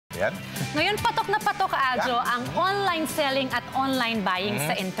Ayan. Ngayon, patok na patok, Aljo, ang online selling at online buying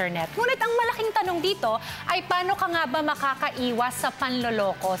sa internet. Ngunit ang malaking tanong dito ay paano ka nga ba makakaiwas sa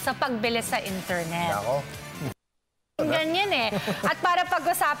panloloko sa pagbili sa internet? Nako. Ganyan eh. At para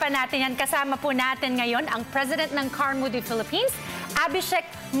pag-usapan natin yan, kasama po natin ngayon ang President ng Carmudi Philippines, Abhishek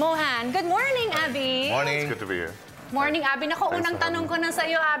Mohan. Good morning, Abhi. Morning. It's good to be here. Morning, Abhi. Naku, unang tanong ko na sa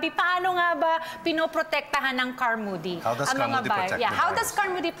iyo, Abhi, paano nga ba pinoprotektahan ng Carmudi? How does Carmudi protect the How does buyers?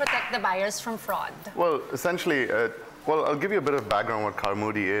 Carmudi protect the buyers from fraud? Well, essentially, well, I'll give you a bit of background on what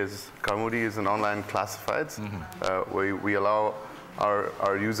Carmudi is. Carmudi is an online classifieds where we allow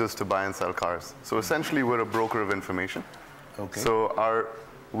our users to buy and sell cars. So essentially, we're a broker of information. Okay. So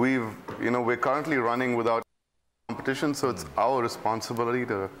we're currently running without competition, so it's our responsibility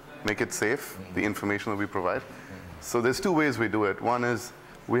to make it safe, the information that we provide. So there's two ways we do it. One is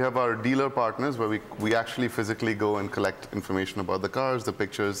we have our dealer partners where we actually physically go and collect information about the cars, the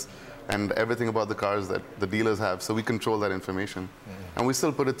pictures, and everything about the cars that the dealers have. So we control that information. And we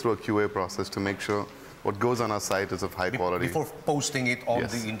still put it through a QA process to make sure what goes on our site is of high quality. Before posting it on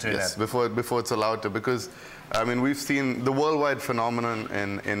the internet? Yes, before it's allowed to. Because, I mean, we've seen the worldwide phenomenon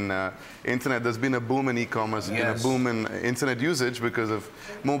in internet. There's been a boom in e-commerce, been a boom in internet usage because of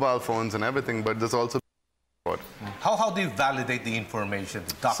mobile phones and everything, but there's also fraud. How do you validate the information,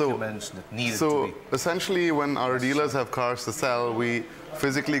 the documents that needed to be? So essentially, when our dealers have cars to sell, we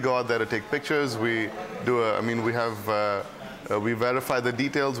physically go out there to take pictures. We do we verify the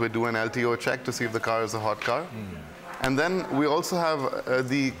details. We do an LTO check to see if the car is a hot car. And then we also have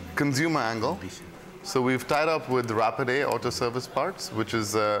the consumer angle. So we've tied up with Rapid A Auto Service Parts, which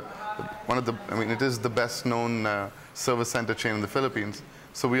is it is the best known service center chain in the Philippines.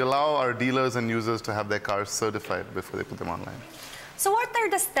 So we allow our dealers and users to have their cars certified before they put them online. So what are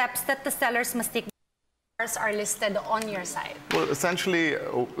the steps that the sellers must take when cars are listed on your site? Well, essentially,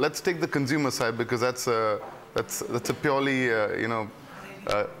 let's take the consumer side because that's a purely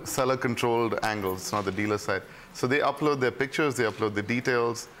seller-controlled angle. It's not the dealer side. So they upload their pictures, they upload the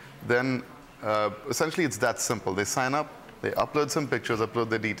details. Then essentially, it's that simple. They sign up, they upload some pictures, upload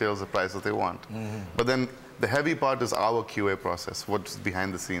the details, the price that they want. But then the heavy part is our QA process, what's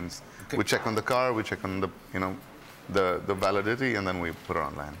behind the scenes. Okay. We check on the car, we check on the validity, and then we put it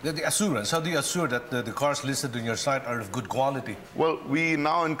online. The assurance, how do you assure that the cars listed on your site are of good quality? Well, we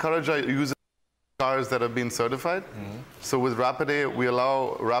now encourage our users cars that have been certified. So with Rapid A, we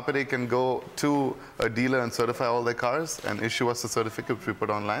allow Rapid A can go to a dealer and certify all their cars and issue us a certificate which we put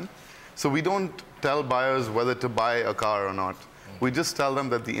online. So we don't tell buyers whether to buy a car or not. We just tell them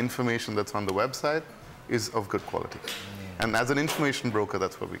that the information that's on the website is of good quality. And as an information broker,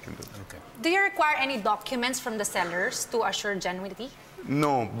 that's what we can do. Okay. Do you require any documents from the sellers to assure genuinity?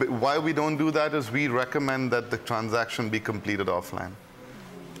 No. But why we don't do that is we recommend that the transaction be completed offline.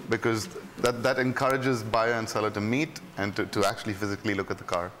 Because that encourages buyer and seller to meet and to actually physically look at the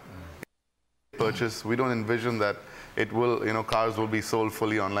car. Purchase, we don't envision that it will, cars will be sold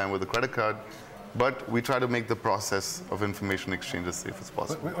fully online with a credit card. But we try to make the process of information exchange as safe as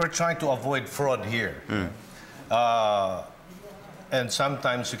possible. We're trying to avoid fraud here. And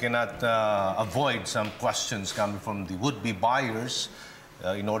sometimes you cannot avoid some questions coming from the would-be buyers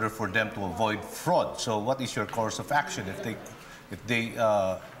in order for them to avoid fraud. So what is your course of action if they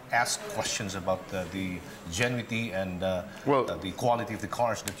ask questions about the genuinity and the quality of the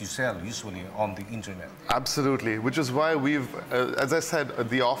cars that you sell usually on the internet? Absolutely, which is why we've, as I said,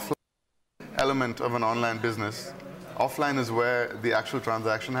 the offline element of an online business. Offline is where the actual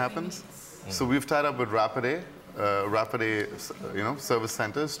transaction happens. So we've tied up with Rapid A, service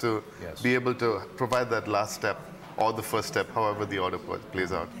centers to be able to provide that last step or the first step, however the order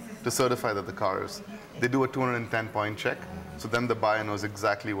plays out, to certify that the car is. They do a 210-point check, so then the buyer knows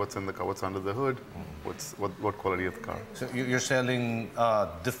exactly what's in the car, what's under the hood, what quality of the car. So you're selling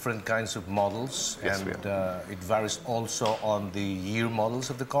different kinds of models, yes, and it varies also on the year models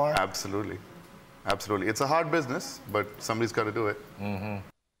of the car? Absolutely. Absolutely. It's a hard business, but somebody's got to do it.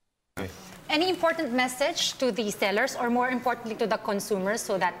 Okay. Any important message to the sellers, or more importantly to the consumers,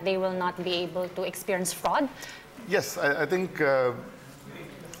 so that they will not be able to experience fraud? Yes, I think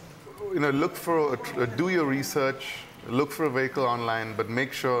look for do your research, look for a vehicle online, but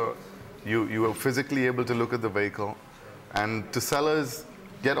make sure you are physically able to look at the vehicle. And to sellers,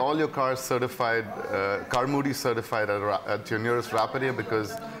 get all your cars certified, Carmudi certified at your nearest Rapid A,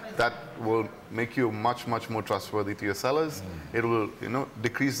 because that will make you much more trustworthy to your sellers. It will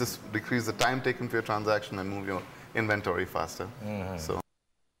decrease the time taken for your transaction and move your inventory faster. So.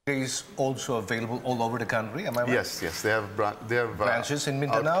 Is also available all over the country, am I right? Yes. They have branches in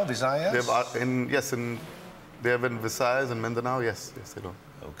Mindanao, Visayas? They have in Visayas and Mindanao. Yes, they do.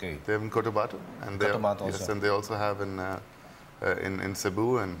 Okay. They have in Cotabato, and they Cotabato yes, also. and they also have in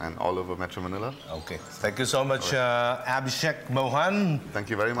Cebu and all over Metro Manila. Okay. Thank you so much, Abhishek Mohan. Thank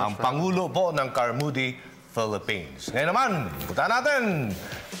you very much. Ang Pangulo po ng Carmudi, Philippines. Ngayon naman, punta natin.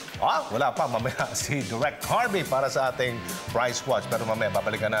 Wala pa. Mamaya si Direct Harvey para sa ating prize watch. Pero mamaya,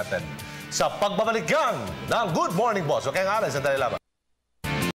 babalikan natin sa pagbabalikan ng Good Morning Boss. Okay, ang alas, sandali lamang.